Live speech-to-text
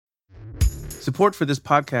Support for this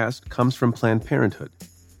podcast comes from Planned Parenthood.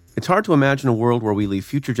 It's hard to imagine a world where we leave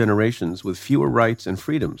future generations with fewer rights and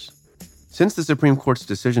freedoms. Since the Supreme Court's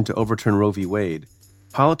decision to overturn Roe v. Wade,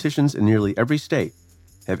 politicians in nearly every state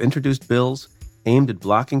have introduced bills aimed at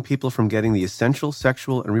blocking people from getting the essential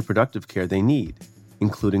sexual and reproductive care they need,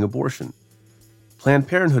 including abortion. Planned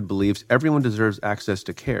Parenthood believes everyone deserves access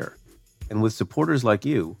to care, and with supporters like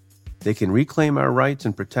you, they can reclaim our rights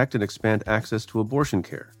and protect and expand access to abortion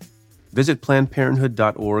care. Visit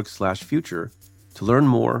PlannedParenthood.org/future to learn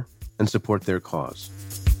more and support their cause.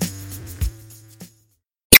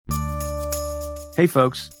 Hey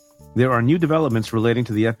folks, there are new developments relating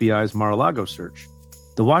to the FBI's Mar-a-Lago search.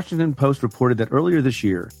 The Washington Post reported that earlier this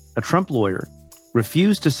year, a Trump lawyer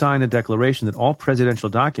refused to sign a declaration that all presidential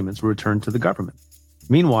documents were returned to the government.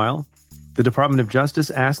 Meanwhile, the Department of Justice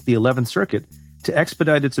asked the 11th Circuit to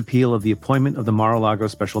expedite its appeal of the appointment of the Mar-a-Lago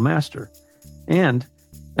special master. And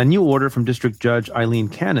a new order from District Judge Eileen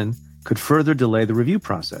Cannon could further delay the review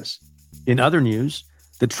process. In other news,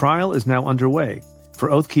 the trial is now underway for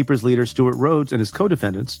Oath Keepers leader Stewart Rhodes and his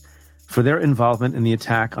co-defendants for their involvement in the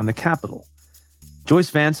attack on the Capitol. Joyce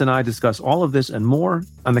Vance and I discuss all of this and more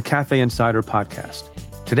on the Cafe Insider podcast.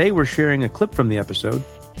 Today, we're sharing a clip from the episode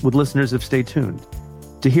with listeners of Stay Tuned.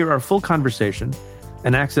 To hear our full conversation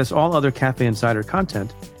and access all other Cafe Insider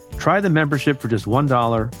content, try the membership for just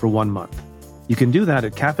 $1 for 1 month. You can do that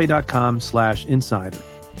at cafe.com/insider.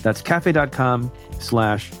 That's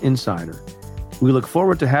cafe.com/insider. We look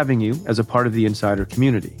forward to having you as a part of the Insider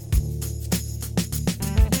community.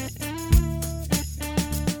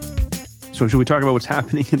 So should we talk about what's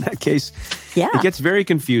happening in that case? Yeah. It gets very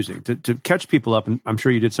confusing. To catch people up, and I'm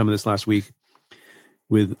sure you did some of this last week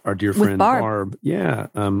with our dear friend Barb. Yeah,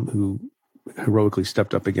 who heroically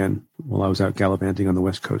stepped up again while I was out gallivanting on the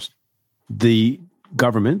West Coast. The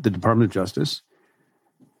government, the Department of Justice,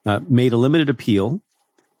 made a limited appeal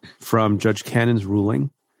from Judge Cannon's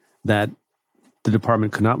ruling that the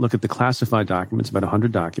department could not look at the classified documents, about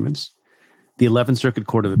 100 documents. The 11th Circuit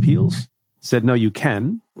Court of Appeals said, no, you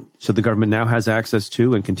can. So the government now has access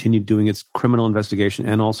to and continued doing its criminal investigation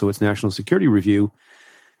and also its national security review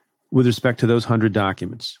with respect to those 100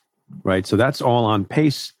 documents, right? So that's all on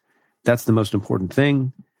pace. That's the most important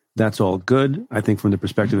thing. That's all good, I think, from the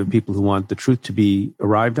perspective of people who want the truth to be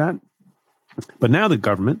arrived at. But now the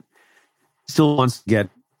government still wants to get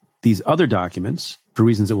these other documents for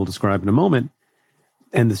reasons that we'll describe in a moment.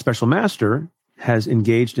 And the special master has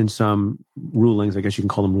engaged in some rulings, I guess you can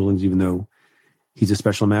call them rulings, even though he's a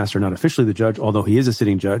special master, not officially the judge, although he is a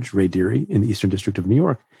sitting judge, Ray Deary, in the Eastern District of New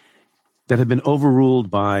York, that have been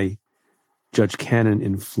overruled by Judge Cannon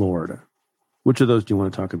in Florida. Which of those do you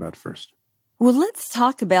want to talk about first? Well, let's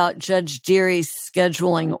talk about Judge Deary's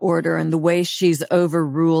scheduling order and the way she's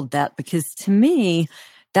overruled that, because to me,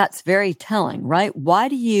 that's very telling, right? Why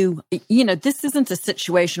do this isn't a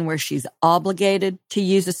situation where she's obligated to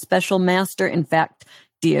use a special master. In fact,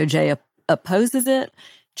 DOJ opposes it.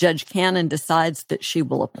 Judge Cannon decides that she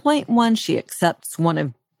will appoint one. She accepts one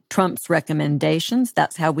of Trump's recommendations.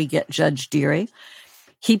 That's how we get Judge Deary.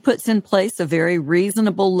 He puts in place a very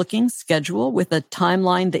reasonable-looking schedule with a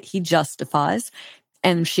timeline that he justifies.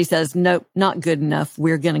 And she says, nope, not good enough.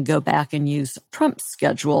 We're going to go back and use Trump's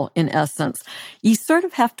schedule, in essence. You sort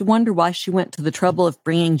of have to wonder why she went to the trouble of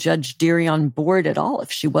bringing Judge Deary on board at all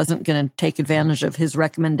if she wasn't going to take advantage of his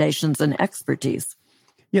recommendations and expertise.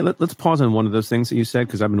 Yeah, let's pause on one of those things that you said,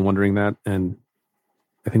 because I've been wondering that, and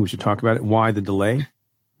I think we should talk about it. Why the delay?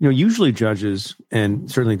 Usually judges,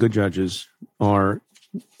 and certainly good judges, are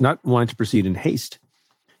not wanting to proceed in haste,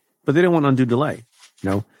 but they don't want undue delay.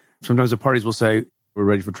 Sometimes the parties will say, we're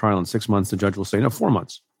ready for trial in 6 months. The judge will say, no, 4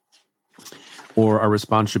 months. Or our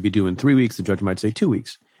response should be due in 3 weeks. The judge might say 2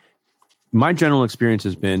 weeks. My general experience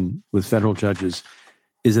has been with federal judges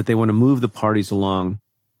is that they want to move the parties along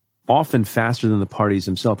often faster than the parties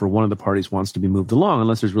themselves, or one of the parties wants to be moved along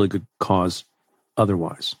unless there's really good cause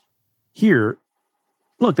otherwise. Here,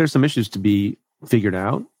 look, there's some issues to be figured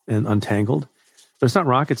out and untangled, but it's not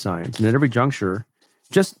rocket science. And at every juncture,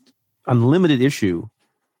 just unlimited issue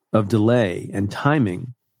of delay and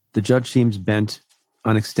timing, the judge seems bent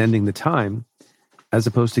on extending the time as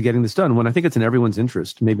opposed to getting this done, when I think it's in everyone's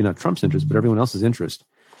interest, maybe not Trump's interest, but everyone else's interest,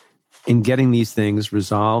 in getting these things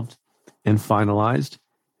resolved and finalized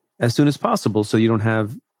as soon as possible so you don't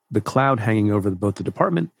have the cloud hanging over both the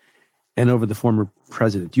department and over the former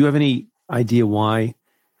president. Do you have any idea why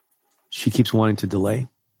she keeps wanting to delay?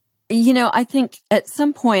 I think at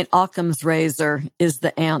some point Occam's razor is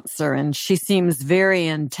the answer, and she seems very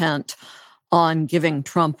intent on giving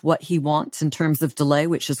Trump what he wants in terms of delay,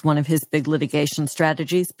 which is one of his big litigation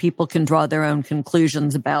strategies. People can draw their own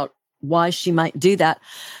conclusions about why she might do that.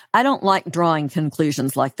 I don't like drawing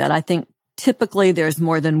conclusions like that. I think typically there's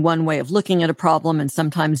more than one way of looking at a problem, and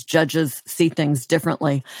sometimes judges see things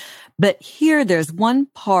differently. But here there's one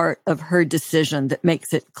part of her decision that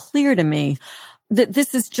makes it clear to me that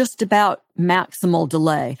this is just about maximal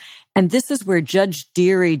delay. And this is where Judge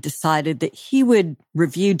Dearie decided that he would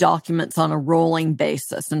review documents on a rolling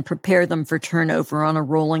basis and prepare them for turnover on a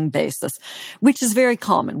rolling basis, which is very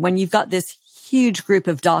common. When you've got this huge group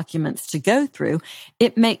of documents to go through,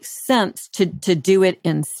 it makes sense to do it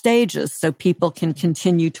in stages so people can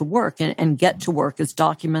continue to work and get to work as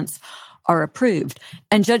documents are approved.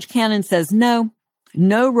 And Judge Cannon says, no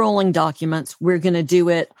rolling documents. We're going to do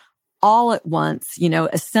it all at once,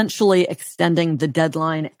 essentially extending the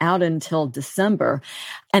deadline out until December.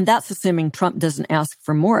 And that's assuming Trump doesn't ask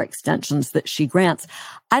for more extensions that she grants.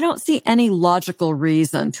 I don't see any logical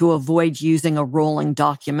reason to avoid using a rolling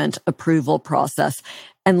document approval process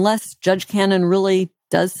unless Judge Cannon really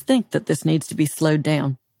does think that this needs to be slowed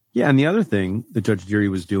down. Yeah, and the other thing that Judge Dearie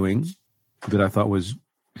was doing that I thought was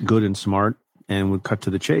good and smart and would cut to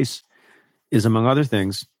the chase is, among other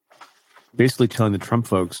things, basically telling the Trump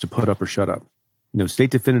folks to put up or shut up.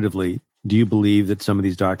 State definitively, do you believe that some of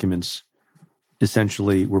these documents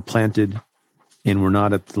essentially were planted and were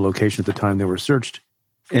not at the location at the time they were searched?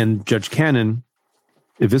 And Judge Cannon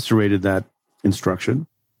eviscerated that instruction,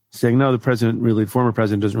 saying, no, the former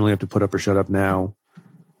president doesn't really have to put up or shut up now,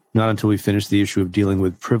 not until we finish the issue of dealing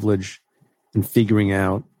with privilege and figuring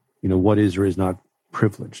out, what is or is not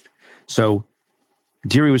privileged. So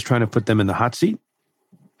Dearie was trying to put them in the hot seat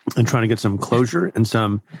and trying to get some closure and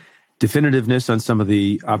some definitiveness on some of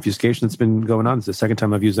the obfuscation that's been going on. It's the second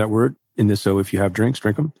time I've used that word in this, so if you have drinks,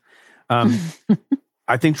 drink them.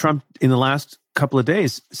 I think Trump, in the last couple of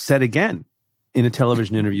days, said again in a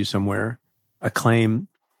television interview somewhere, a claim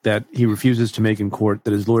that he refuses to make in court,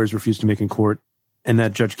 that his lawyers refuse to make in court, and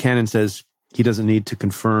that Judge Cannon says he doesn't need to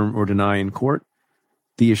confirm or deny in court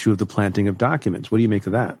the issue of the planting of documents. What do you make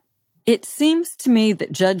of that? It seems to me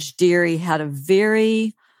that Judge Dearie had a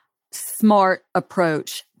very smart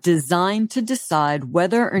approach designed to decide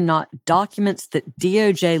whether or not documents that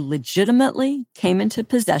DOJ legitimately came into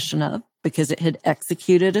possession of because it had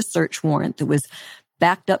executed a search warrant that was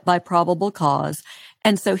backed up by probable cause.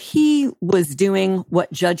 And so he was doing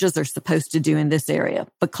what judges are supposed to do in this area.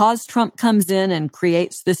 Because Trump comes in and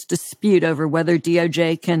creates this dispute over whether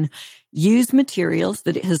DOJ can use materials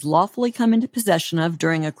that it has lawfully come into possession of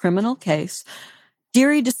during a criminal case,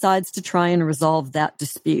 Dearie decides to try and resolve that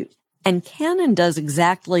dispute. And Cannon does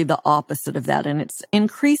exactly the opposite of that, and it's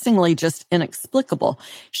increasingly just inexplicable.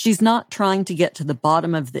 She's not trying to get to the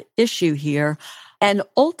bottom of the issue here. And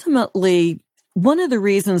ultimately, one of the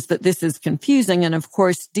reasons that this is confusing, and of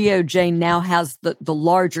course, DOJ now has the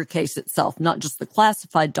larger case itself, not just the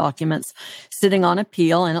classified documents, sitting on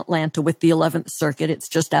appeal in Atlanta with the 11th Circuit. It's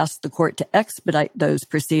just asked the court to expedite those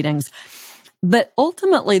proceedings. But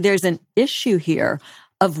ultimately, there's an issue here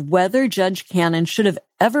of whether Judge Cannon should have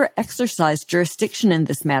ever exercised jurisdiction in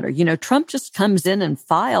this matter. Trump just comes in and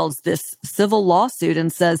files this civil lawsuit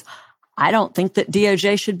and says, I don't think that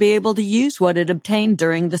DOJ should be able to use what it obtained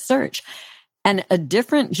during the search. And a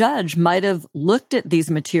different judge might have looked at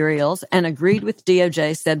these materials and agreed with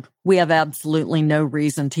DOJ, said, we have absolutely no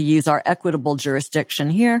reason to use our equitable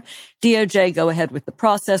jurisdiction here. DOJ, go ahead with the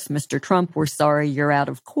process. Mr. Trump, we're sorry, you're out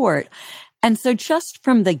of court. And so just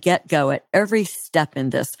from the get-go, at every step in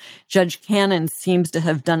this, Judge Cannon seems to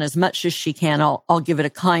have done as much as she can, I'll give it a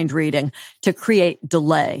kind reading, to create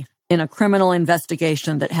delay in a criminal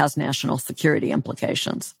investigation that has national security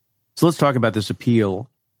implications. So let's talk about this appeal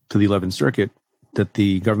to the 11th Circuit that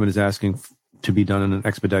the government is asking to be done on an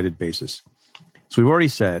expedited basis. So we've already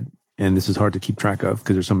said, and this is hard to keep track of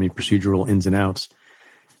because there's so many procedural ins and outs,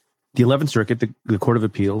 the 11th Circuit, the Court of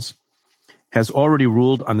Appeals, has already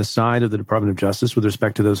ruled on the side of the Department of Justice with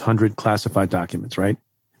respect to those 100 classified documents, right?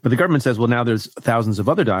 But the government says, well, now there's thousands of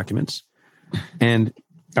other documents, and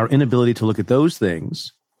our inability to look at those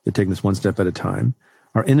things, they're taking this one step at a time,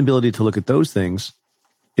 our inability to look at those things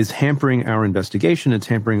is hampering our investigation. It's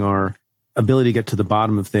hampering our ability to get to the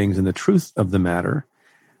bottom of things and the truth of the matter.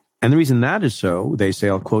 And the reason that is so, they say,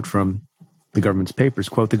 I'll quote from the government's papers,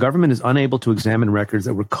 quote, the government is unable to examine records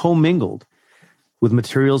that were commingled with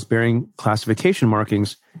materials bearing classification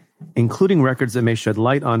markings, including records that may shed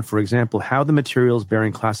light on, for example, how the materials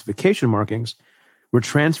bearing classification markings were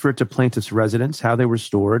transferred to plaintiff's residence, how they were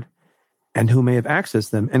stored, and who may have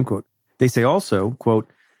accessed them, end quote. They say also, quote,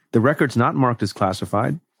 the records not marked as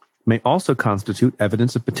classified may also constitute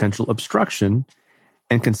evidence of potential obstruction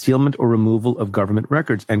and concealment or removal of government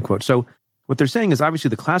records, end quote. So what they're saying is obviously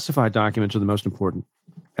the classified documents are the most important.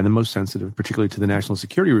 and the most sensitive, particularly to the National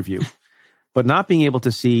Security Review. But not being able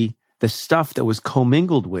to see the stuff that was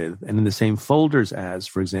commingled with and in the same folders as,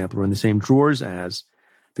 for example, or in the same drawers as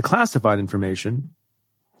the classified information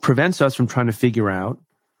prevents us from trying to figure out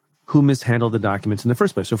who mishandled the documents in the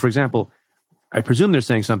first place. So, for example, I presume they're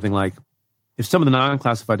saying something like, if some of the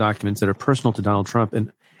non-classified documents that are personal to Donald Trump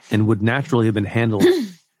and would naturally have been handled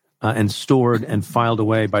and stored and filed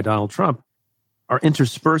away by Donald Trump are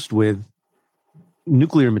interspersed with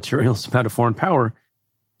nuclear materials about a foreign power,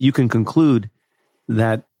 you can conclude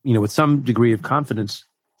that, with some degree of confidence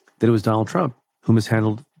that it was Donald Trump who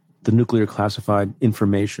mishandled the nuclear classified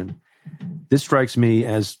information. This strikes me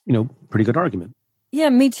as, pretty good argument. Yeah,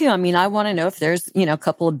 me too. I mean, I want to know if there's, a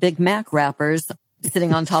couple of Big Mac wrappers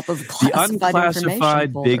sitting on top of classified the unclassified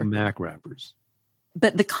information Big Mac wrappers.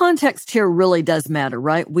 But the context here really does matter,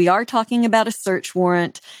 right? We are talking about a search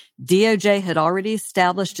warrant. DOJ had already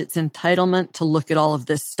established its entitlement to look at all of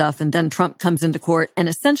this stuff. And then Trump comes into court and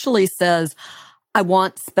essentially says, I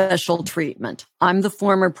want special treatment. I'm the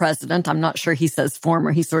former president. I'm not sure he says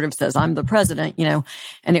former. He sort of says, I'm the president,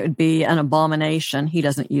 and it would be an abomination. He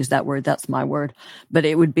doesn't use that word. That's my word. But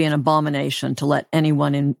it would be an abomination to let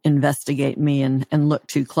anyone investigate me and look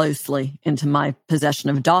too closely into my possession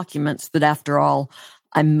of documents that, after all,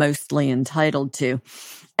 I'm mostly entitled to.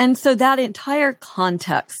 And so that entire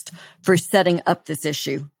context for setting up this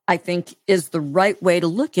issue, I think, is the right way to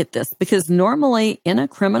look at this, because normally in a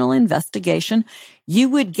criminal investigation, you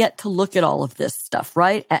would get to look at all of this stuff,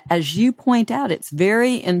 right? As you point out, it's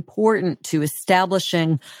very important to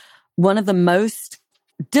establishing one of the most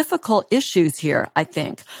difficult issues here, I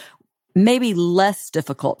think. Maybe less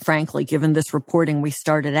difficult, frankly, given this reporting we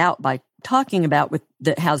started out by talking about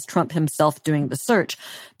that has Trump himself doing the search.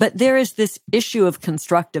 But there is this issue of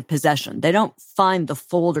constructive possession. They don't find the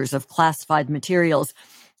folders of classified materials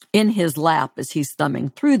in his lap as he's thumbing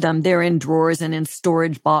through them. They're in drawers and in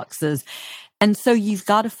storage boxes. And so you've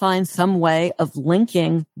got to find some way of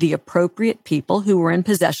linking the appropriate people who were in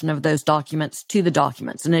possession of those documents to the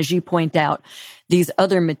documents. And as you point out, these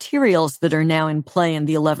other materials that are now in play in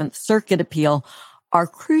the 11th Circuit appeal are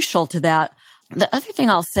crucial to that. The other thing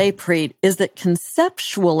I'll say, Preet, is that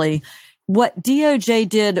conceptually, what DOJ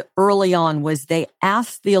did early on was they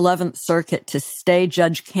asked the 11th Circuit to stay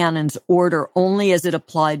Judge Cannon's order only as it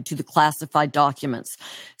applied to the classified documents.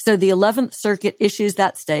 So the 11th Circuit issues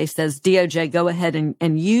that stay, says DOJ, go ahead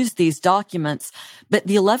and use these documents. But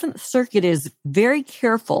the 11th Circuit is very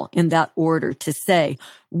careful in that order to say,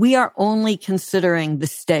 we are only considering the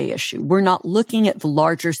stay issue. We're not looking at the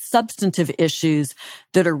larger substantive issues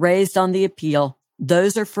that are raised on the appeal.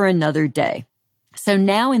 Those are for another day. So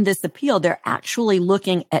now in this appeal, they're actually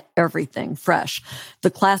looking at everything fresh,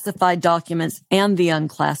 the classified documents and the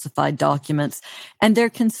unclassified documents. And they're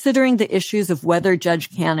considering the issues of whether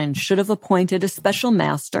Judge Cannon should have appointed a special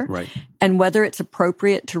master, right, and whether it's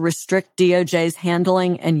appropriate to restrict DOJ's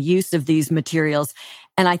handling and use of these materials.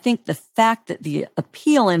 And I think the fact that the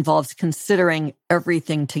appeal involves considering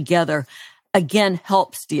everything together again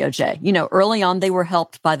helps DOJ. Early on, they were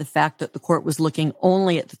helped by the fact that the court was looking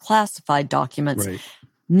only at the classified documents. Right.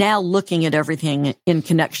 Now looking at everything in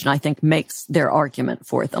connection, I think, makes their argument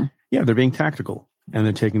for them. Yeah, they're being tactical, and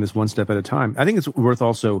they're taking this one step at a time. I think it's worth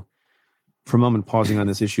also, for a moment, pausing on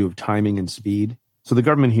this issue of timing and speed. So the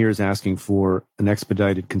government here is asking for an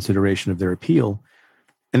expedited consideration of their appeal,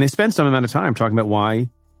 and they spend some amount of time talking about why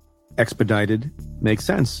expedited makes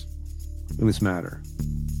sense in this matter.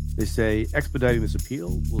 They say expediting this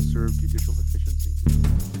appeal will serve judicial efficiency.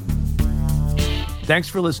 Thanks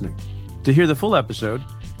for listening. To hear the full episode,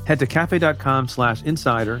 head to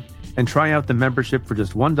cafe.com/insider and try out the membership for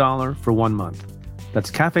just $1 for 1 month.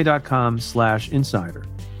 That's cafe.com/insider.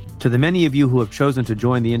 To the many of you who have chosen to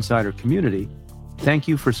join the Insider community, thank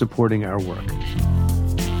you for supporting our work.